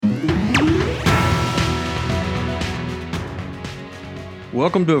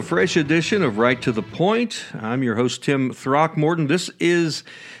Welcome to a fresh edition of Right to the Point. I'm your host, Tim Throckmorton. This is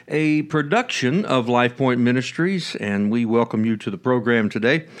a production of Life Point Ministries, and we welcome you to the program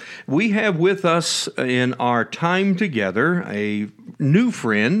today. We have with us in our time together a new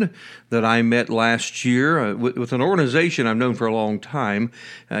friend that I met last year with an organization I've known for a long time.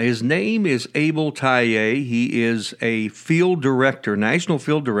 His name is Abel Taye. He is a field director, national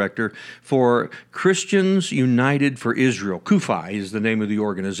field director for Christians United for Israel. CUFI is the name of the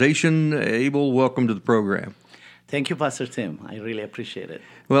organization. Abel, welcome to the program. Thank you, Pastor Tim. I really appreciate it.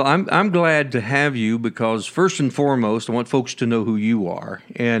 Well, I'm glad to have you because first and foremost, I want folks to know who you are.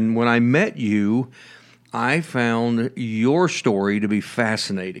 And when I met you, I found your story to be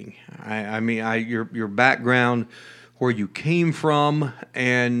fascinating. Your background, where you came from,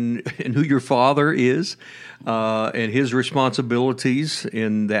 and who your father is, and his responsibilities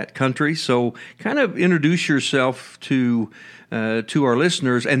in that country. So, kind of introduce yourself to our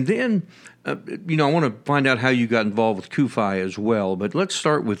listeners, and then, I want to find out how you got involved with CUFI as well. But let's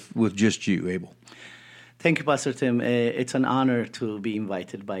start with just you, Abel. Thank you, Pastor Tim. It's an honor to be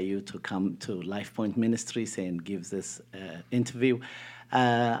invited by you to come to Life Point Ministries and give this interview.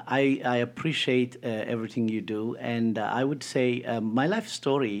 I appreciate everything you do, and I would say my life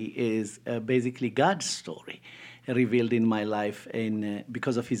story is basically God's story, revealed in my life,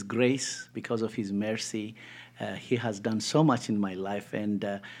 because of His grace, because of His mercy. He has done so much in my life,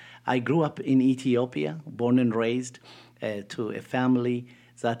 and I grew up in Ethiopia, born and raised to a family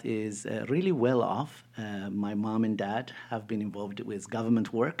that is really well off. My mom and dad have been involved with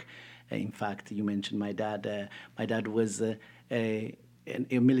government work. In fact, you mentioned my dad. My dad was a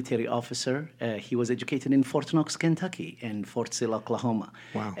military officer. He was educated in Fort Knox, Kentucky, and Fort Sill, Oklahoma.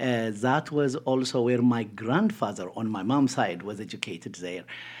 Wow. That was also where my grandfather, on my mom's side, was educated there.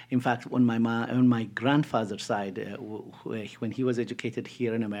 In fact, on my grandfather's side, when he was educated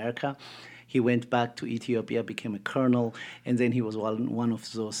here in America, he went back to Ethiopia, became a colonel, and then he was one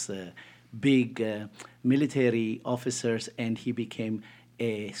of those big military officers, and he became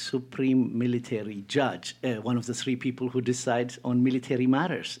a supreme military judge, one of the three people who decide on military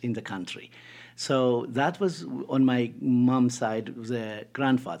matters in the country. So that was on my mom's side, the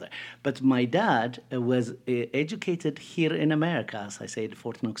grandfather. But my dad was educated here in America, as I said,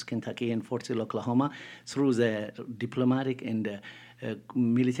 Fort Knox, Kentucky, and Fort Sill, Oklahoma, through the diplomatic and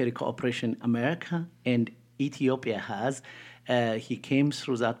military cooperation America and Ethiopia has. He came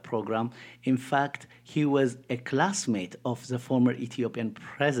through that program. In fact, he was a classmate of the former Ethiopian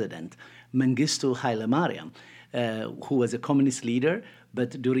president, Mengistu Haile Mariam, who was a communist leader.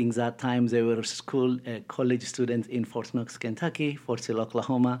 But during that time, they were college students in Fort Knox, Kentucky, Fort Sill,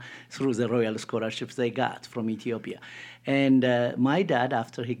 Oklahoma, through the royal scholarships they got from Ethiopia. And my dad,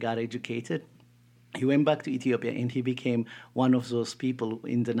 after he got educated, he went back to Ethiopia, and he became one of those people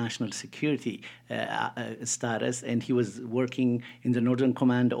in the national security status, and he was working in the Northern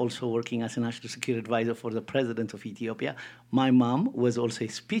Command, also working as a national security advisor for the president of Ethiopia. My mom was also a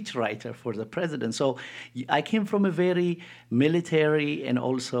speechwriter for the president. So I came from a very military and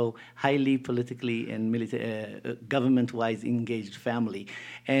also highly politically and government-wise engaged family.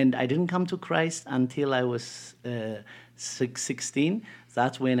 And I didn't come to Christ until I was 16.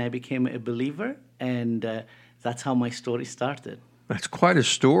 That's when I became a believer, and that's how my story started. That's quite a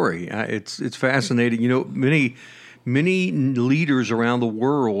story. It's fascinating. Many leaders around the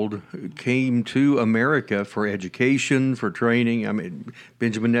world came to America for education, for training. I mean,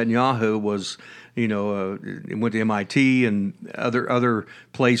 Benjamin Netanyahu was, went to MIT and other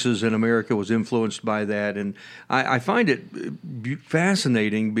places in America, was influenced by that. And I find it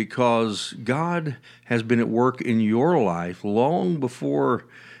fascinating because God has been at work in your life long before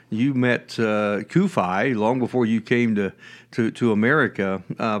you met CUFI, long before you came to America.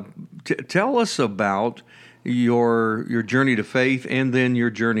 Tell us about your journey to faith and then your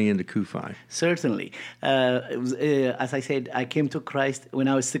journey into CUFI. Certainly. As I said, I came to Christ when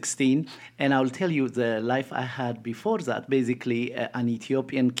I was 16, and I'll tell you the life I had before that. Basically, an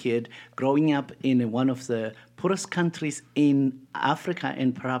Ethiopian kid growing up in one of the poorest countries in Africa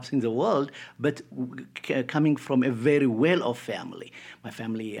and perhaps in the world, but coming from a very well-off family. My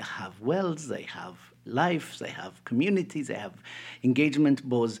family have wealth, they have life, they have communities, they have engagement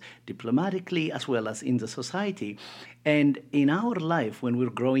both diplomatically as well as in the society. And in our life, when we're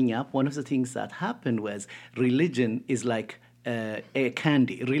growing up, one of the things that happened was religion is like a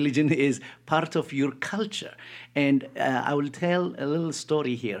candy. Religion is part of your culture. And I will tell a little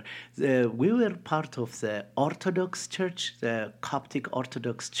story here. We were part of the Orthodox Church, the Coptic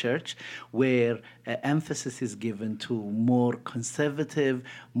Orthodox Church, where emphasis is given to more conservative,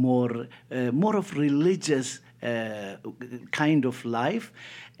 more of religious kind of life,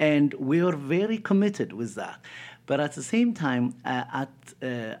 and we are very committed with that. But at the same time, at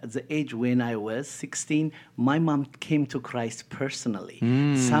the age when I was 16, my mom came to Christ personally.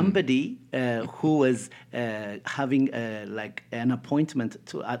 Somebody who was having like an appointment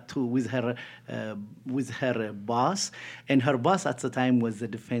with her boss, and her boss at the time was the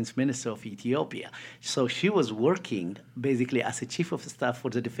defense minister of Ethiopia. So she was working basically as a chief of staff for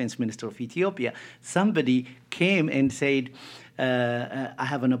the defense minister of Ethiopia. Somebody came and said, I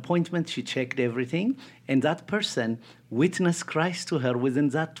have an appointment. She checked everything, and that person witnessed Christ to her within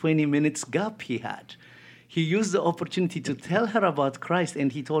that 20 minutes gap he had. He used the opportunity to tell her about Christ,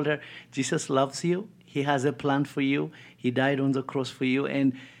 and he told her, Jesus loves you. He has a plan for you. He died on the cross for you.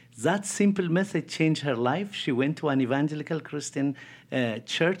 And that simple message changed her life. She went to an evangelical Christian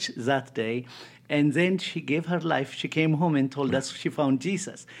church that day, and then she gave her life. She came home and told us she found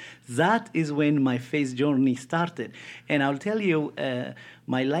Jesus. That is when my faith journey started. And I'll tell you,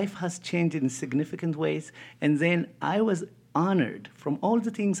 my life has changed in significant ways. And then I was honored from all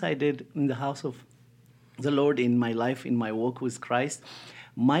the things I did in the house of the Lord in my life, in my walk with Christ.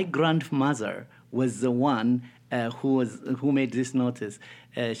 My grandmother was the one who made this notice.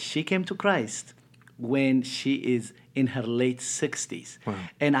 She came to Christ when she is in her late 60s. Wow.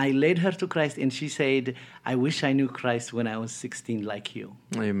 And I led her to Christ, and she said, I wish I knew Christ when I was 16 like you.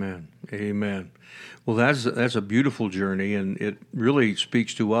 Amen. Amen. Well, that's a beautiful journey, and it really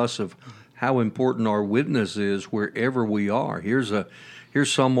speaks to us of how important our witness is wherever we are. Here's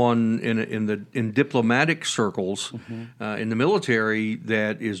someone in diplomatic circles, in the military,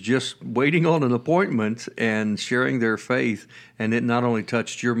 that is just waiting on an appointment and sharing their faith, and it not only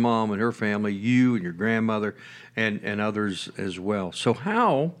touched your mom and her family, you and your grandmother, and others as well. So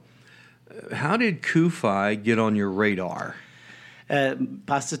how did CUFI get on your radar?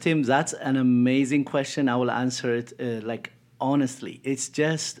 Pastor Tim, that's an amazing question. I will answer it honestly. It's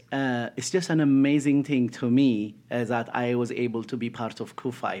just an amazing thing to me that I was able to be part of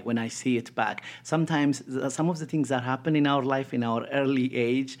CUFI when I see it back. Sometimes some of the things that happen in our life in our early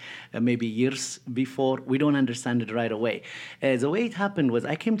age, maybe years before, we don't understand it right away. The way it happened was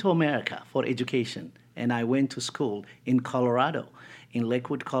I came to America for education, and I went to school in Colorado. In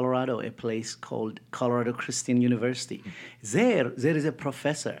Lakewood, Colorado, a place called Colorado Christian University. There is a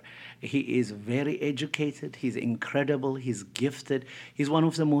professor. He is very educated. He's incredible. He's gifted. He's one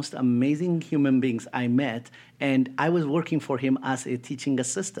of the most amazing human beings I met, and I was working for him as a teaching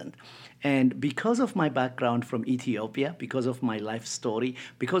assistant. And because of my background from Ethiopia, because of my life story,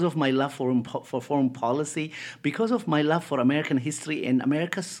 because of my love for foreign policy, because of my love for American history and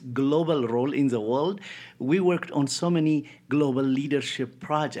America's global role in the world, we worked on so many global leadership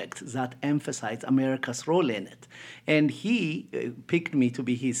projects that emphasized America's role in it. And he picked me to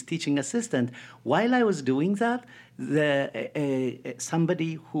be his teaching assistant. While I was doing that,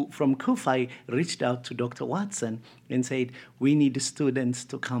 somebody from CUFI reached out to Dr. Watson and said, we need students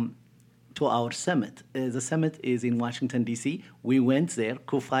to come to our summit. The summit is in Washington, D.C. We went there.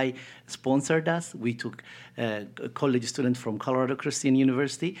 CUFI sponsored us. We took college students from Colorado Christian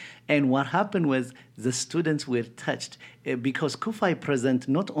University. And what happened was the students were touched because CUFI present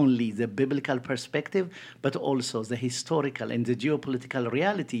not only the biblical perspective, but also the historical and the geopolitical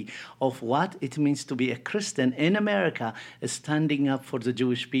reality of what it means to be a Christian in America, standing up for the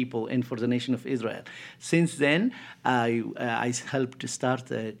Jewish people and for the nation of Israel. Since then, I helped to start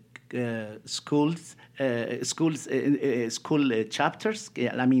school chapters.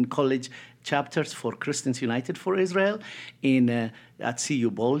 College chapters for Christians United for Israel at CU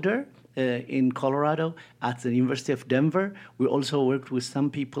Boulder in Colorado, at the University of Denver. We also worked with some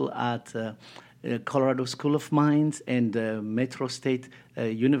people at Colorado School of Mines and Metro State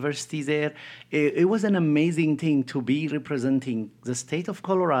University there. It was an amazing thing to be representing the state of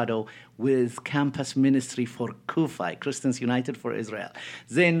Colorado with campus ministry for CUFI, Christians United for Israel.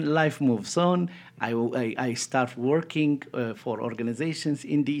 Then life moves on. I start working for organizations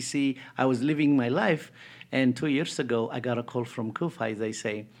in D.C. I was living my life, and 2 years ago, I got a call from CUFI. They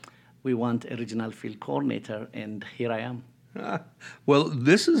say, we want a regional field coordinator, and here I am. Well,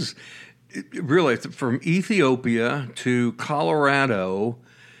 this is really from Ethiopia to Colorado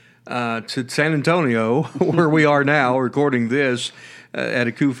to San Antonio, where we are now recording this at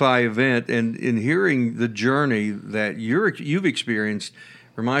a CUFI event, and in hearing the journey that you've experienced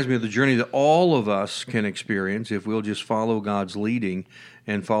reminds me of the journey that all of us can experience if we'll just follow God's leading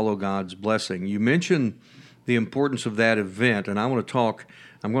and follow God's blessing. You mentioned the importance of that event, and I'm going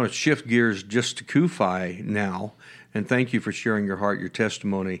to shift gears just to CUFI now. And thank you for sharing your heart, your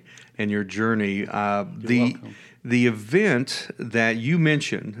testimony, and your journey. You're welcome. The event that you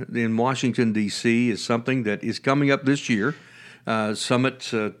mentioned in Washington, D.C. is something that is coming up this year. Summit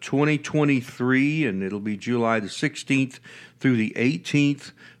 2023, and it'll be July the 16th through the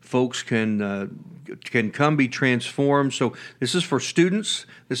 18th. Folks can come be transformed. So this is for students,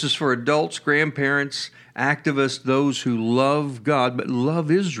 this is for adults, grandparents, activists, those who love God but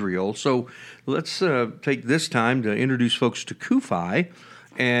love Israel. So let's take this time to introduce folks to CUFI,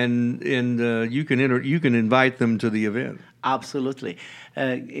 and you can invite them to the event. Absolutely.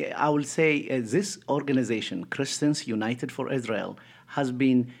 I will say this organization, Christians United for Israel, has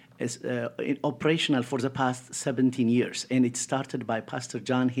been operational for the past 17 years. And it started by Pastor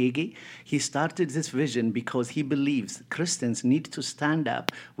John Hagee. He started this vision because he believes Christians need to stand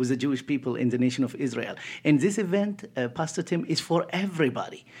up with the Jewish people in the nation of Israel. And this event, Pastor Tim, is for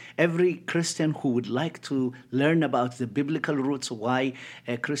everybody. Every Christian who would like to learn about the biblical roots, why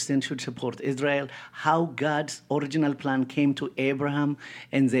a Christian should support Israel, how God's original plan came to Abraham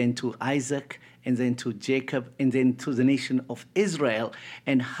and then to Isaac, and then to Jacob, and then to the nation of Israel,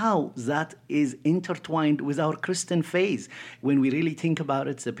 and how that is intertwined with our Christian faith. When we really think about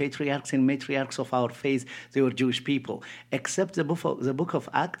it, the patriarchs and matriarchs of our faith, they were Jewish people. Except the book of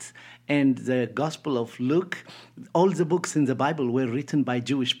Acts and the Gospel of Luke, all the books in the Bible were written by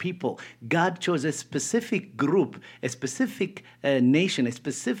Jewish people. God chose a specific group, a specific nation, a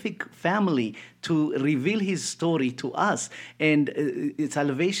specific family to reveal his story to us. And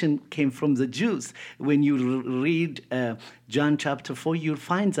salvation came from the Jews. When you read John chapter 4, you'll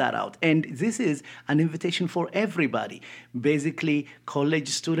find that out. And this is an invitation for everybody. Basically, college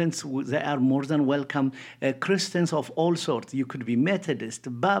students, they are more than welcome. Christians of all sorts. You could be Methodist,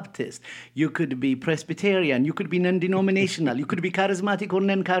 Baptist, you could be Presbyterian, you could be non-denominational, you could be charismatic or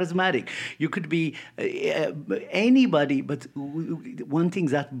non-charismatic, you could be anybody. But one thing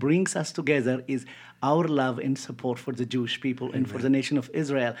that brings us together is our love and support for the Jewish people. Amen. And for the nation of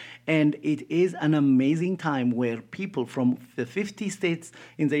Israel. And it is an amazing time where people from the 50 states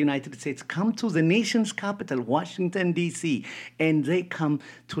in the United States come to the nation's capital, Washington, D.C., and they come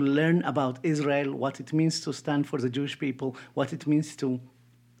to learn about Israel, what it means to stand for the Jewish people, what it means to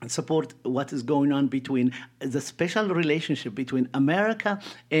support what is going on between the special relationship between America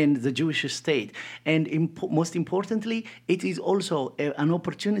and the Jewish state. And most importantly, it is also an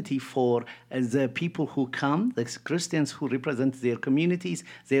opportunity for the people who come, the Christians who represent their communities,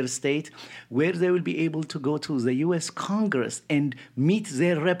 their state, where they will be able to go to the U.S. Congress and meet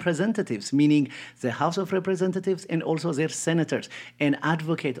their representatives, meaning the House of Representatives and also their senators, and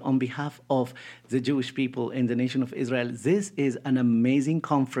advocate on behalf of the Jewish people in the nation of Israel. This is an amazing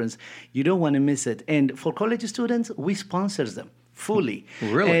conference. You don't want to miss it. And for college students, we sponsor them fully.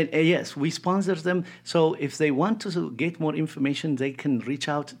 Really? And, yes, we sponsor them. So if they want to get more information, they can reach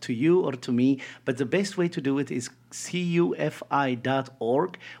out to you or to me. But the best way to do it is CUFI.org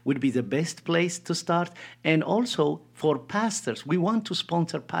would be the best place to start. And also for pastors, we want to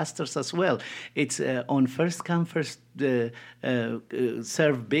sponsor pastors as well. It's on first come, first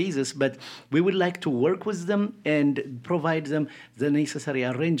serve basis, but we would like to work with them and provide them the necessary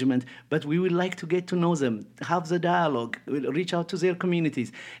arrangement. But we would like to get to know them, have the dialogue, reach out to their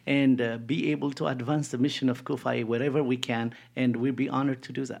communities, and be able to advance the mission of CUFI wherever we can. And we'd be honored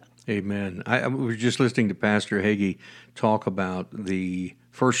to do that. Amen. I was just listening to Pastor Hagee talk about the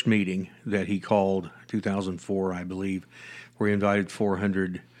first meeting that he called 2004, I believe, where he invited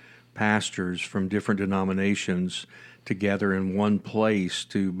 400 pastors from different denominations together in one place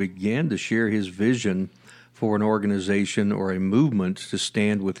to begin to share his vision for an organization or a movement to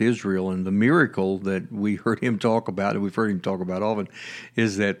stand with Israel. And the miracle that we heard him talk about, and we've heard him talk about often,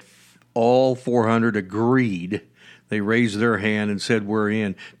 is that all 400 agreed. They raised their hand and said, we're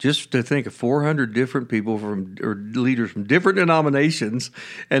in. Just to think of 400 different people or leaders from different denominations,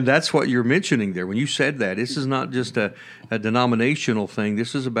 and that's what you're mentioning there. When you said that, this is not just a denominational thing.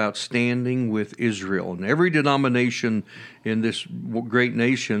 This is about standing with Israel. And every denomination in this great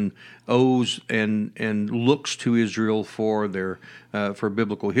nation owes and looks to Israel for their for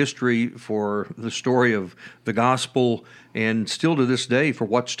biblical history, for the story of the gospel, and still to this day for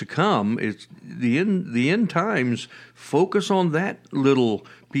what's to come. It's the end times focus on that little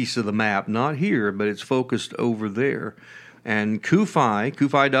piece of the map, not here, but it's focused over there. And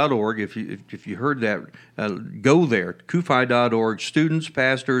CUFI.org, if you heard that, go there, CUFI.org. Students,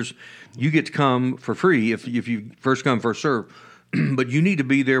 pastors, you get to come for free if you first come, first serve. But you need to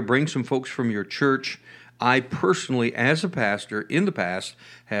be there. Bring some folks from your church. I personally, as a pastor in the past,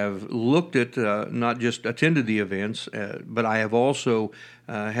 have looked at, not just attended the events, but I have also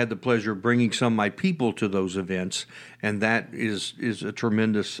had the pleasure of bringing some of my people to those events, and that is a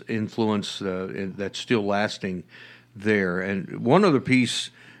tremendous influence that's still lasting there. And one other piece,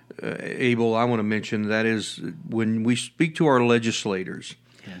 Abel, I want to mention, that is when we speak to our legislators,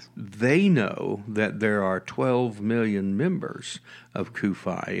 Yes. they know that there are 12 million members of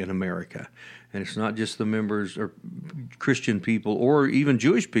CUFI in America. And it's not just the members or Christian people or even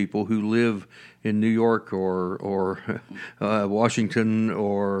Jewish people who live in New York or Washington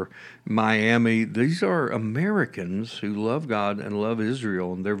or Miami. These are Americans who love God and love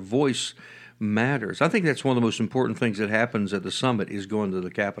Israel, and their voice matters. I think that's one of the most important things that happens at the summit is going to the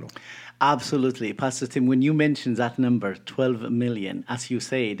Capitol. Absolutely. Pastor Tim, when you mentioned that number, 12 million, as you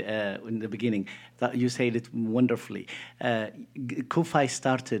said in the beginning, that you said it wonderfully. CUFI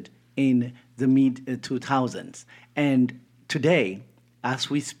started in the mid-2000s. And today, as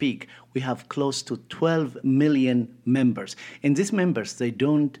we speak, we have close to 12 million members. And these members, they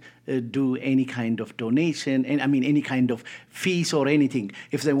don't do any kind of donation, and any kind of fees or anything.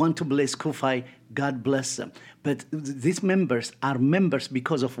 If they want to bless CUFI, God bless them. But these members are members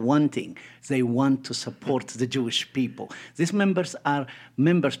because of one thing. They want to support the Jewish people. These members are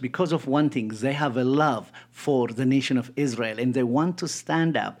members because of one thing. They have a love for the nation of Israel, and they want to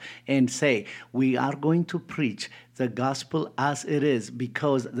stand up and say, we are going to preach the gospel as it is,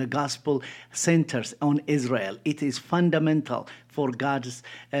 because the gospel centers on Israel. It is fundamental for God's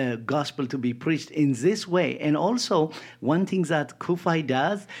gospel to be preached in this way. And also, one thing that CUFI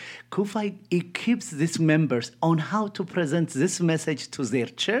does, CUFI equips these members on how to present this message to their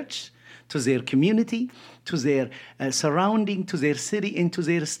church, to their community, to their surrounding, to their city, and to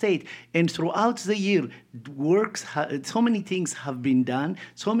their state. And throughout the year, so many things have been done,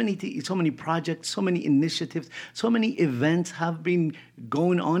 so many projects, so many initiatives, so many events have been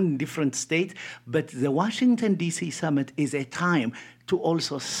going on in different states. But the Washington, D.C. Summit is a time to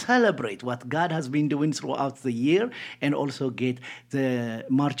also celebrate what God has been doing throughout the year, and also get the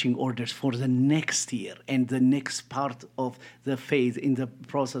marching orders for the next year and the next part of the phase in the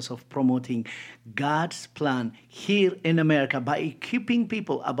process of promoting God's plan here in America by equipping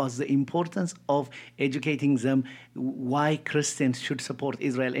people about the importance of educating them why Christians should support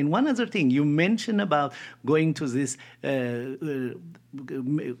Israel. And one other thing, you mentioned about going to this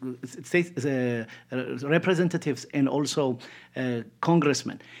representatives and also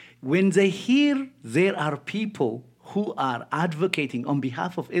congressmen. When they hear there are people who are advocating on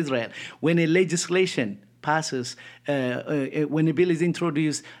behalf of Israel, when a legislation passes, when a bill is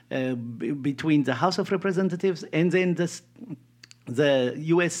introduced between the House of Representatives and then the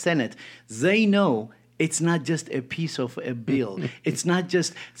U.S. Senate, they know it's not just a piece of a bill. It's not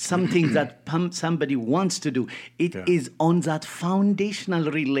just something that somebody wants to do. It is on that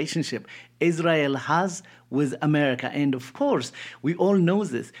foundational relationship Israel has with America. And of course, we all know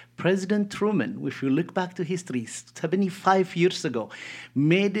this. President Truman, if you look back to history, 75 years ago,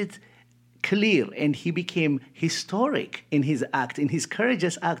 made it clear, and he became historic in his act, in his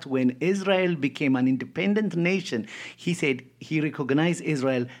courageous act when Israel became an independent nation. He said he recognized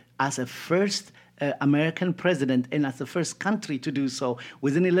Israel as a first American president and as the first country to do so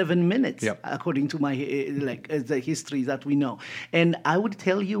within 11 minutes, according to my the history that we know. And I would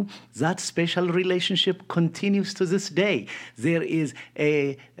tell you that special relationship continues to this day. There is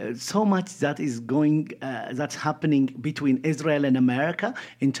so much that is that's happening between Israel and America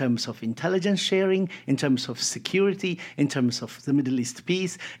in terms of intelligence sharing, in terms of security, in terms of the Middle East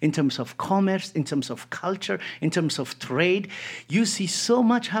peace, in terms of commerce, in terms of culture, in terms of trade. You see so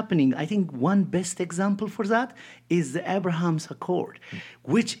much happening. I think one best example for that is the Abraham's Accord,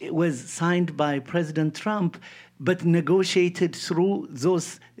 which was signed by President Trump, but negotiated through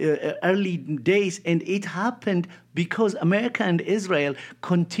those early days. And it happened because America and Israel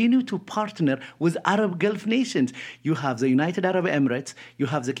continue to partner with Arab Gulf nations. You have the United Arab Emirates, you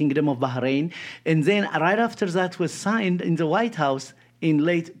have the Kingdom of Bahrain, and then right after that was signed in the White House in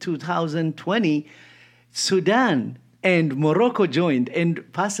late 2020, Sudan and Morocco joined. And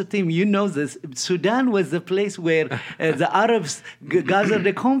Pastor Tim, you know this. Sudan was the place where the Arabs gathered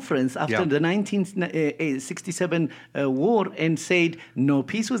a conference after the 1967 war and said no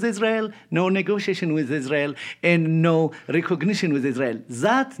peace with Israel, no negotiation with Israel, and no recognition with Israel.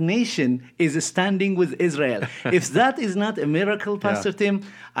 That nation is standing with Israel. If that is not a miracle, Pastor Tim,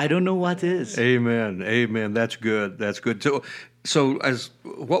 I don't know what is. Amen. Amen. That's good. That's good. So,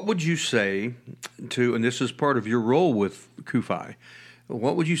 what would you say to, and this is part of your role with CUFI,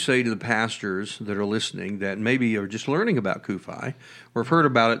 what would you say to the pastors that are listening that maybe are just learning about CUFI or have heard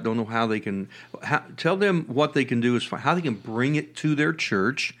about it, don't know how they can, tell them what they can do as far how they can bring it to their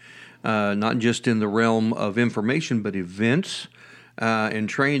church, not just in the realm of information, but events and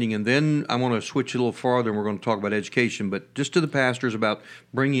training. And then I want to switch a little farther, and we're going to talk about education, but just to the pastors about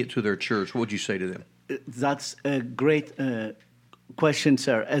bringing it to their church. What would you say to them? That's a great question,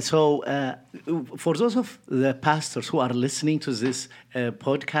 sir. So for those of the pastors who are listening to this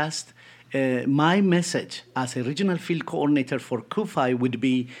podcast, my message as a regional field coordinator for CUFI would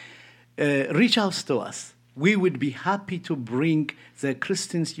be reach out to us. We would be happy to bring the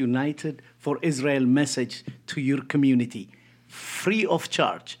Christians United for Israel message to your community, free of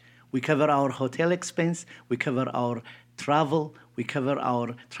charge. We cover our hotel expense, we cover our travel, we cover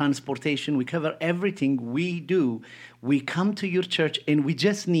our transportation, we cover everything we do. We come to your church and we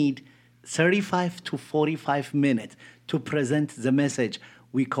just need 35 to 45 minutes to present the message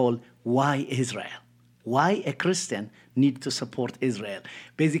we call Why Israel? Why a Christian needs to support Israel.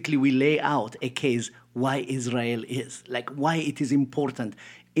 Basically, we lay out a case why Israel is, like why it is important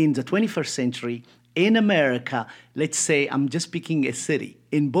in the 21st century, in America. Let's say, I'm just picking a city,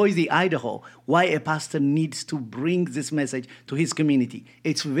 in Boise, Idaho, why a pastor needs to bring this message to his community.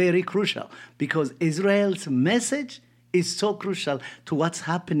 It's very crucial because Israel's message is so crucial to what's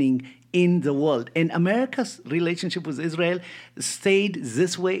happening in the world. And America's relationship with Israel stayed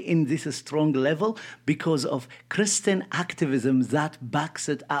this way in this strong level because of Christian activism that backs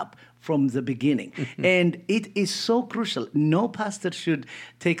it up from the beginning. And it is so crucial. No pastor should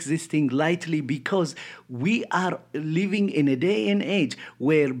take this thing lightly because we are living in a day and age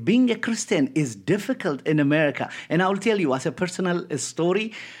where being a Christian is difficult in America. And I'll tell you, as a personal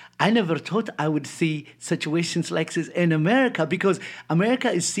story, I never thought I would see situations like this in America because America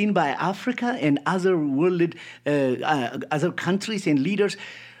is seen by Africa and other world, other countries and leaders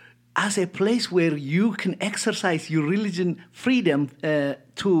as a place where you can exercise your religion freedom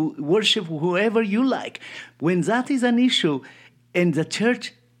to worship whoever you like. When that is an issue and the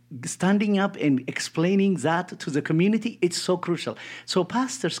church standing up and explaining that to the community, it's so crucial. So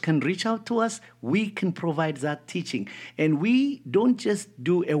pastors can reach out to us. We can provide that teaching. And we don't just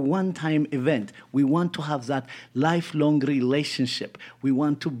do a one-time event. We want to have that lifelong relationship. We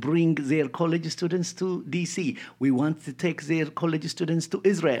want to bring their college students to DC. We want to take their college students to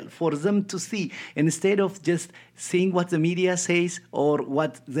Israel for them to see. Instead of just seeing what the media says or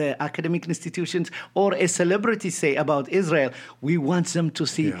what the academic institutions or a celebrity say about Israel, we want them to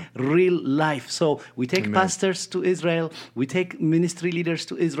see real life. So we take Amen. Pastors to Israel, we take ministry leaders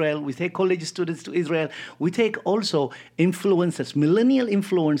to Israel, we take college students to Israel, we take also influencers, millennial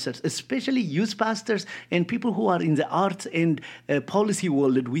influencers, especially youth pastors and people who are in the arts and policy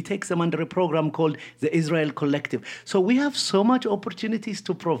world. We take them under a program called the Israel Collective. So we have so much opportunities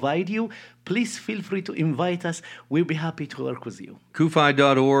to provide you. Please feel free to invite us. We'll be happy to work with you.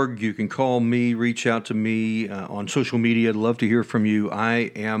 CUFI.org. You can call me, reach out to me on social media. I'd love to hear from you.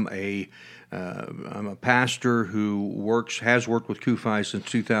 I'm a pastor who has worked with CUFI since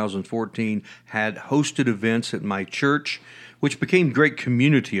 2014, had hosted events at my church, which became great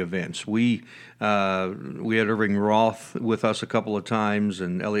community events. We had Irving Roth with us a couple of times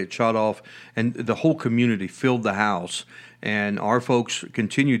and Elliot Chodoff, and the whole community filled the house. And our folks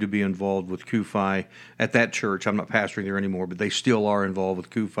continue to be involved with CUFI at that church. I'm not pastoring there anymore, but they still are involved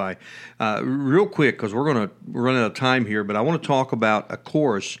with CUFI. Real quick, because we're going to run out of time here, but I want to talk about a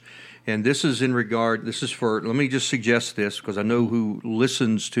course. And this is let me just suggest this, because I know who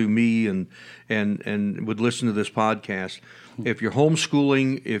listens to me and would listen to this podcast. If you're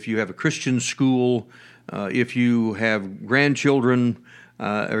homeschooling, if you have a Christian school, if you have grandchildren,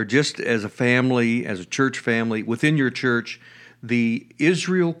 or just as a family, as a church family, within your church, the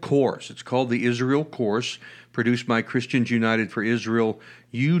Israel course, it's called the Israel course, produced by Christians United for Israel.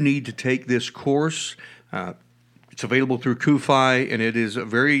 You need to take this course. It's available through CUFI, and it is a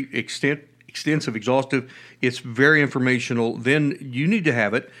very extensive, exhaustive. It's very informational. Then you need to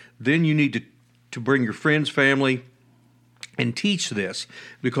have it. Then you need to bring your friends, family, and teach this,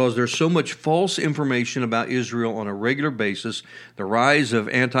 because there's so much false information about Israel on a regular basis. The rise of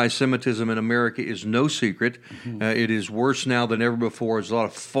anti-Semitism in America is no secret. It is worse now than ever before. There's a lot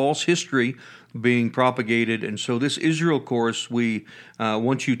of false history being propagated, and so this Israel course, we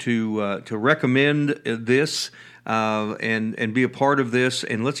want you to recommend this and be a part of this,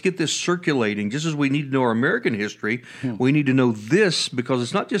 and let's get this circulating. Just as we need to know our American history, we need to know this, because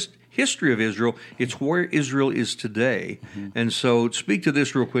it's not just history of Israel. It's where Israel is today. And so speak to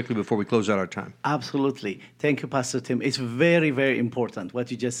this real quickly before we close out our time. Absolutely. Thank you, Pastor Tim. It's very, very important what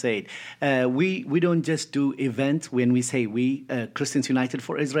you just said. We don't just do events when we say we, Christians United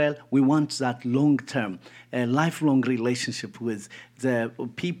for Israel. We want that long-term, lifelong relationship with the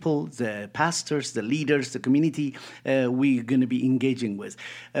people, the pastors, the leaders, the community we're going to be engaging with.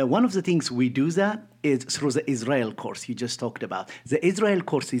 One of the things we do that is through the Israel course you just talked about. The Israel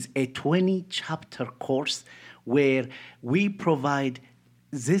course is a 20-chapter course where we provide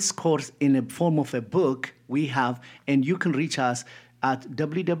this course in a form of a book we have, and you can reach us at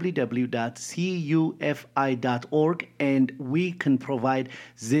www.cufi.org, and we can provide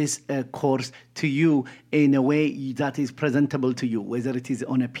this course to you in a way that is presentable to you, whether it is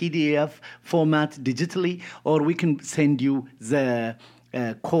on a PDF format digitally, or we can send you the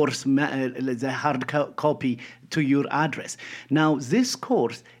course, the hard copy to your address. Now, this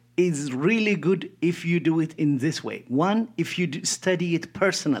course is really good if you do it in this way. One, if you study it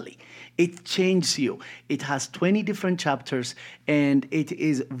personally, it changes you. It has 20 different chapters, and it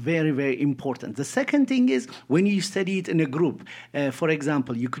is very, very important. The second thing is when you study it in a group. For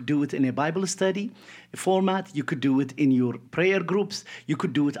example, you could do it in a Bible study format. You could do it in your prayer groups. You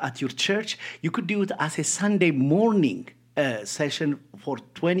could do it at your church. You could do it as a Sunday morning session for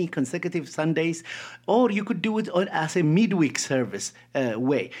 20 consecutive Sundays, or you could do it as a midweek service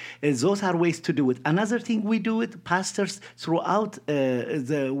way. Those are ways to do it. Another thing we do with pastors throughout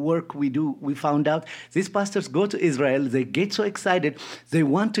the work we do, we found out these pastors go to Israel, they get so excited, they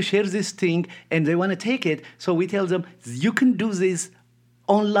want to share this thing and they want to take it. So we tell them, you can do this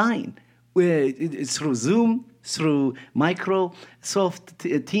online through Zoom, through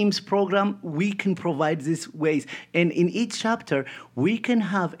Microsoft Teams program. We can provide these ways. And in each chapter, we can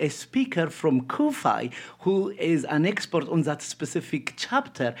have a speaker from CUFI who is an expert on that specific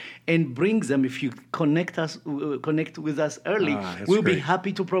chapter and brings them. If you connect with us early, we'll be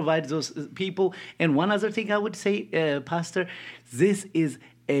happy to provide those people. And one other thing I would say, Pastor, this is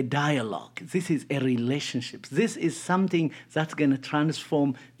a dialogue. This is a relationship. This is something that's going to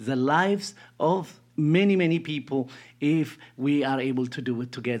transform the lives of many, many people if we are able to do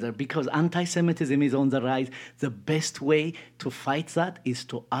it together, because anti-Semitism is on the rise. The best way to fight that is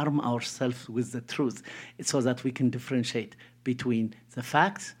to arm ourselves with the truth so that we can differentiate between the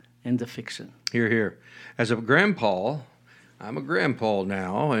facts and the fiction. Hear, hear. As a grandpa, I'm a grandpa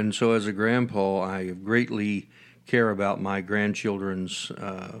now, and so as a grandpa, I greatly care about my grandchildren's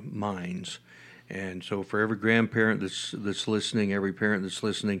minds. And so for every grandparent that's listening, every parent that's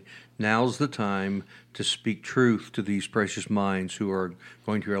listening, now's the time to speak truth to these precious minds who are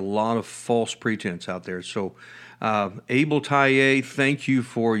going to hear a lot of false pretense out there. So Abel Taye, thank you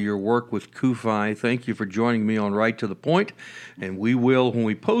for your work with CUFI. Thank you for joining me on Right to the Point. And we will, when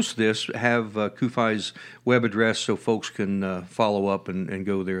we post this, have CUFI's web address so folks can follow up and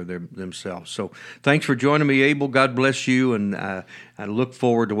go there themselves. So thanks for joining me, Abel. God bless you, and I look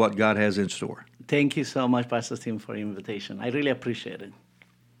forward to what God has in store. Thank you so much, Pastor Tim, for your invitation. I really appreciate it.